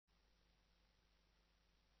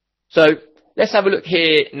So let's have a look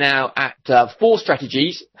here now at 4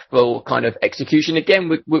 strategies for kind of execution. Again,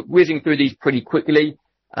 we're whizzing through these pretty quickly,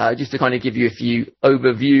 just to kind of give you a few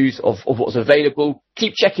overviews of what's available.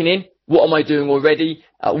 Keep checking in. What am I doing already?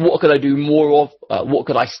 What could I do more of? What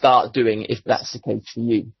could I start doing if that's the case for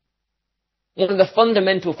you? One of the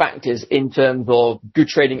fundamental factors in terms of good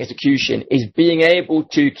trading execution is being able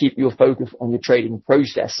to keep your focus on your trading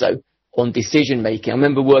process, so on decision making. I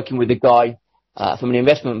remember working with a guy from an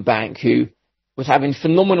investment bank who was having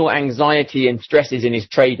phenomenal anxiety and stresses in his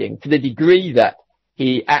trading, to the degree that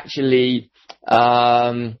he actually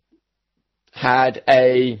had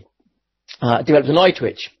developed an eye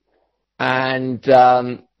twitch. And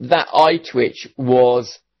that eye twitch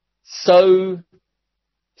was so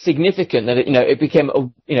significant that it became,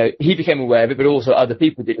 he became aware of it, but also other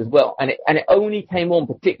people did as well. And it only came on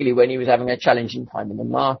particularly when he was having a challenging time in the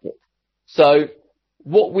market. So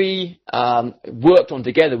what we worked on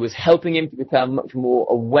together was helping him to become much more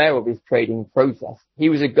aware of his trading process. He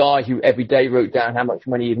was a guy who every day wrote down how much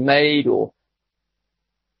money he'd made,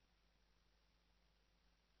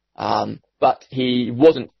 but he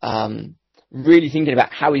wasn't really thinking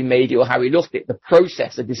about how he made it or how he lost it. The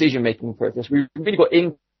process, the decision-making process, we really got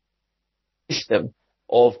into the system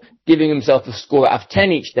of giving himself a score out of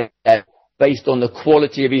 10 each day based on the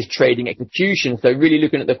quality of his trading execution. So really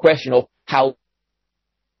looking at the question of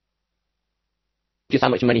just how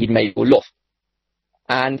much money he'd made or lost.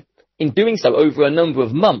 And in doing so over a number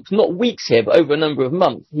of months, not weeks here, but over a number of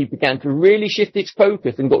months, he began to really shift his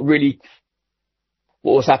focus and got really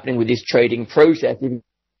what was happening with his trading process.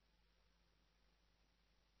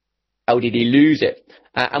 How did he lose it?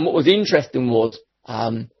 And what was interesting was,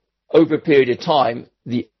 over a period of time,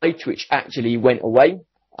 the eye twitch actually went away.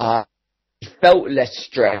 He felt less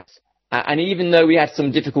stress. And even though we had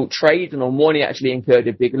some difficult trades, and on one he actually incurred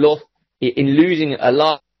a big loss, in losing a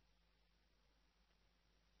lot,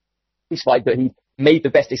 satisfied that he made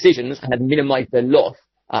the best decisions and had minimized the loss.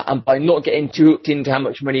 And by not getting too hooked into how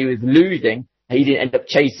much money he was losing, he didn't end up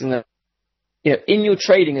chasing them. In your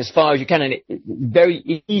trading as far as you can, and it's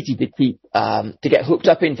very easy to keep, to get hooked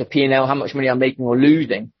up into P&L, how much money I'm making or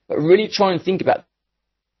losing, but really try and think about,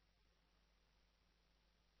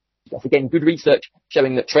 again, good research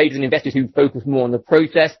showing that traders and investors who focus more on the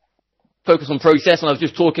process, focus on process. And I was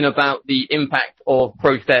just talking about the impact of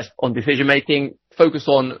process on decision making, focus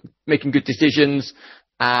on making good decisions,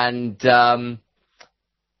 and,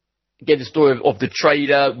 get the story of the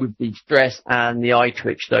trader with the stress and the eye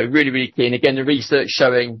twitch. So really, really key. And again, the research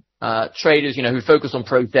showing traders, who focus on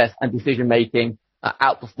process and decision making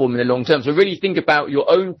outperform in the long term. So really think about your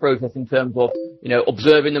own process in terms of,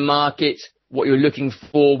 observing the market, what you're looking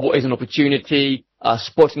for, what is an opportunity,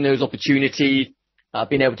 spotting those opportunities,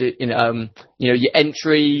 being able to, your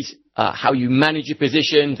entries, how you manage your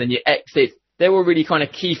positions and your exits. They're all really kind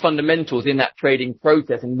of key fundamentals in that trading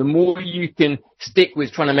process. And the more you can stick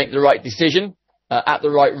with trying to make the right decision at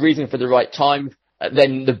the right reason for the right time,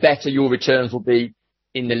 then the better your returns will be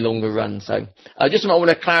in the longer run. So just what I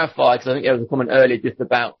want to clarify, because I think there was a comment earlier just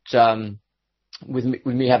about with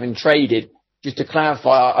me having traded. Just to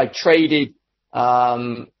clarify, I traded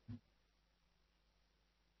in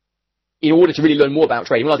order to really learn more about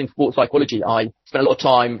trading. When I was in sports psychology, I spent a lot of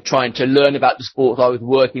time trying to learn about the sports I was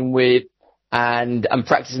working with, and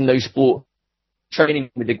practicing those sport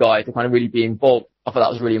training with the guys to kind of really be involved. I thought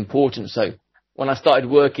that was really important. So when I started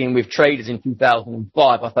working with traders in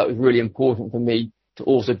 2005, I thought it was really important for me to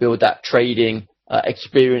also build that trading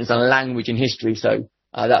experience and language and history. So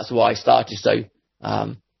that's why I started. So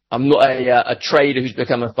I'm not a trader who's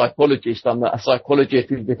become a psychologist. I'm a psychologist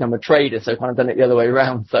who's become a trader. So kind of done it the other way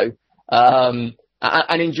around. So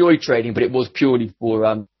I enjoyed trading, but it was purely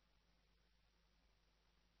for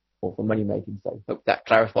money making. So hope that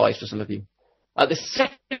clarifies for some of you. The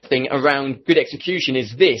second thing around good execution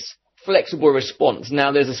is this: flexible response.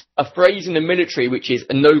 Now, there's a phrase in the military which is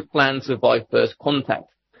a no plan survive first contact.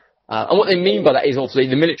 And what they mean by that is obviously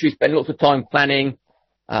the military spend lots of time planning,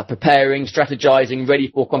 preparing, strategizing,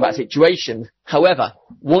 ready for combat situations. However,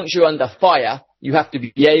 once you're under fire, you have to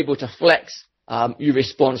be able to flex your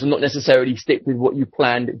response and not necessarily stick with what you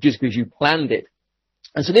planned just because you planned it.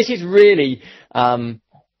 And so this is really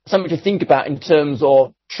something to think about in terms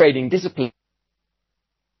of trading discipline.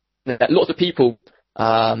 Lots of people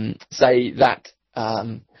say that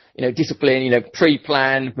discipline,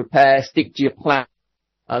 pre-plan, prepare, stick to your plan,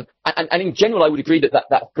 and in general I would agree that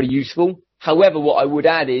that's pretty useful. However, what I would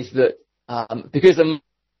add is that because the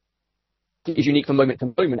market is unique from moment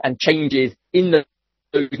to moment and changes in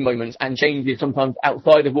those moments and changes sometimes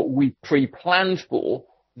outside of what we pre-planned for,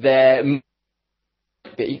 there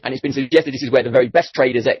be, and it's been suggested this is where the very best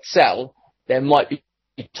traders excel, there might be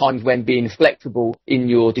times when being flexible in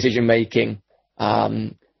your decision making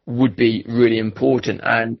would be really important.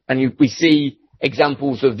 And we see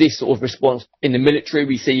examples of this sort of response in the military,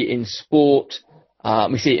 we see it in sport,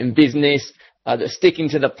 we see it in business, that sticking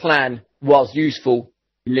to the plan, whilst useful,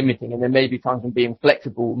 limiting, and there may be times when being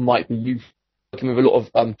flexible might be useful. Working with a lot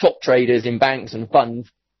of top traders in banks and funds,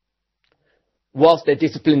 whilst they're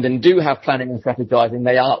disciplined and do have planning and strategizing,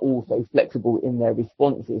 they are also flexible in their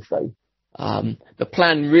responses. So the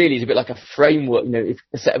plan really is a bit like a framework, it's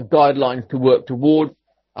a set of guidelines to work toward,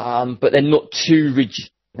 but they're not too rigid.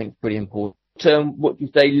 I think pretty important. What do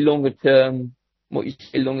you say longer term? What you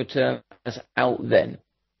say longer term is out then?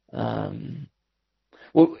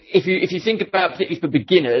 Well, if you think about, particularly for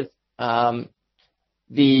beginners,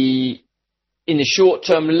 in the short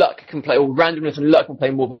term, luck can play, or randomness and luck can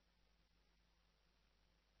play more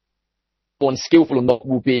skillful or not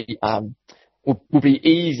will be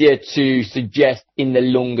easier to suggest in the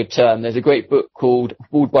longer term. There's a great book called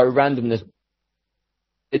Fooled by Randomness,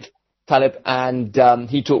 Taleb, and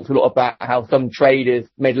he talks a lot about how some traders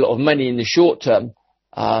made a lot of money in the short term,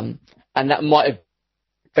 and that might have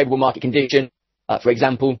favorable market condition, for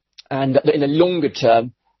example, and in the longer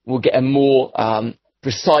term we'll get a more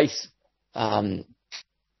precise, we'll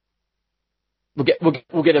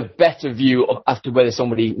get a better view as to whether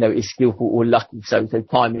somebody is skillful or lucky. So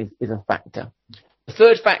time is a factor. The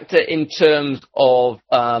third factor in terms of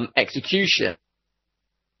execution,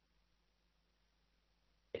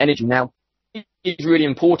 energy now is really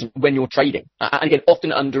important when you're trading, and again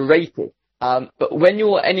often underrated. But when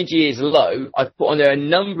your energy is low, I've put on there a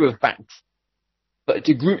number of factors, but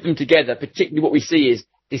to group them together, particularly what we see is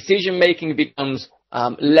decision making becomes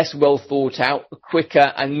less well thought out, quicker,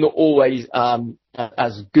 and not always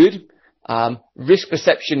as good. Risk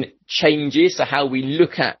perception changes, so how we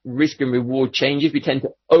look at risk and reward changes. We tend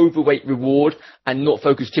to overweight reward and not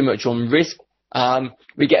focus too much on risk.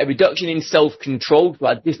 We get a reduction in self-control, so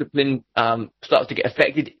our discipline starts to get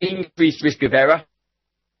affected, increased risk of error.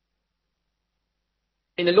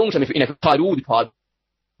 In the long term, if you tied all the time,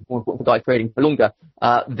 more important for guy trading for longer,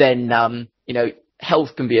 then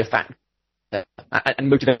health can be a factor, and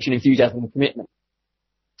motivation, enthusiasm, and commitment.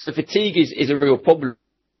 So fatigue is a real problem,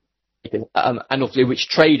 and obviously which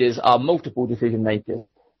traders are multiple decision makers.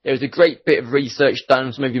 There was a great bit of research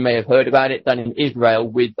done, some of you may have heard about it, done in Israel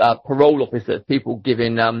with parole officers, people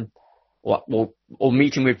giving or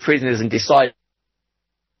meeting with prisoners and deciding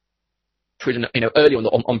prison early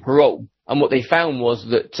on parole. And what they found was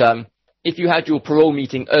that if you had your parole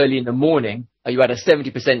meeting early in the morning, you had a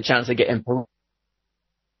 70% chance of getting parole.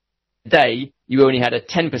 Day, you only had a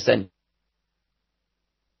 10%.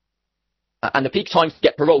 And the peak times to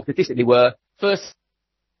get parole statistically were first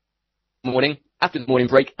morning, after the morning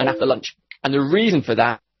break, and after lunch. And the reason for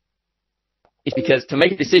that is because to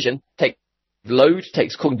make a decision takes load,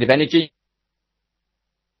 takes cognitive energy.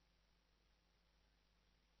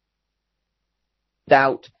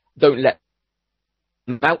 Doubt, don't let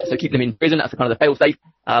them out, so keep them in prison. That's kind of the fail-safe.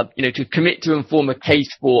 To commit to and form a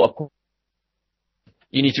case for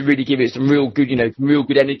you need to really give it some real good, some real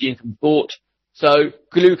good energy and some thought. So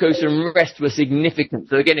glucose and rest were significant.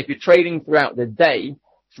 So again, if you're trading throughout the day,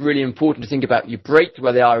 it's really important to think about your breaks,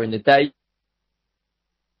 where they are in the day.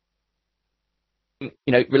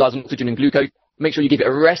 Relies on oxygen and glucose. Make sure you give it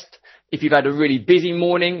a rest. If you've had a really busy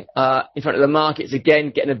morning in front of the markets,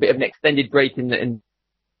 again, getting a bit of an extended break in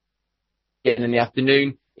the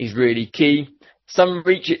afternoon is really key. Some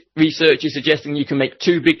research is suggesting you can make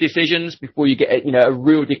two big decisions before you get a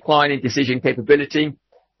real decline in decision capability.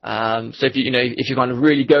 So if you're kind of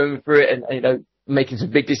really going for it and making some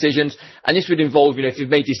big decisions, and this would involve if you've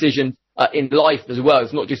made decisions in life as well.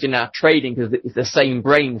 It's not just in our trading, because it's the same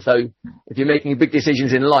brain. So if you're making big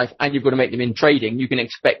decisions in life and you've got to make them in trading, you can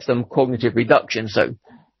expect some cognitive reduction. So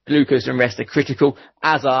glucose and rest are critical,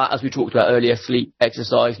 as we talked about earlier, sleep,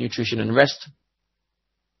 exercise, nutrition, and rest.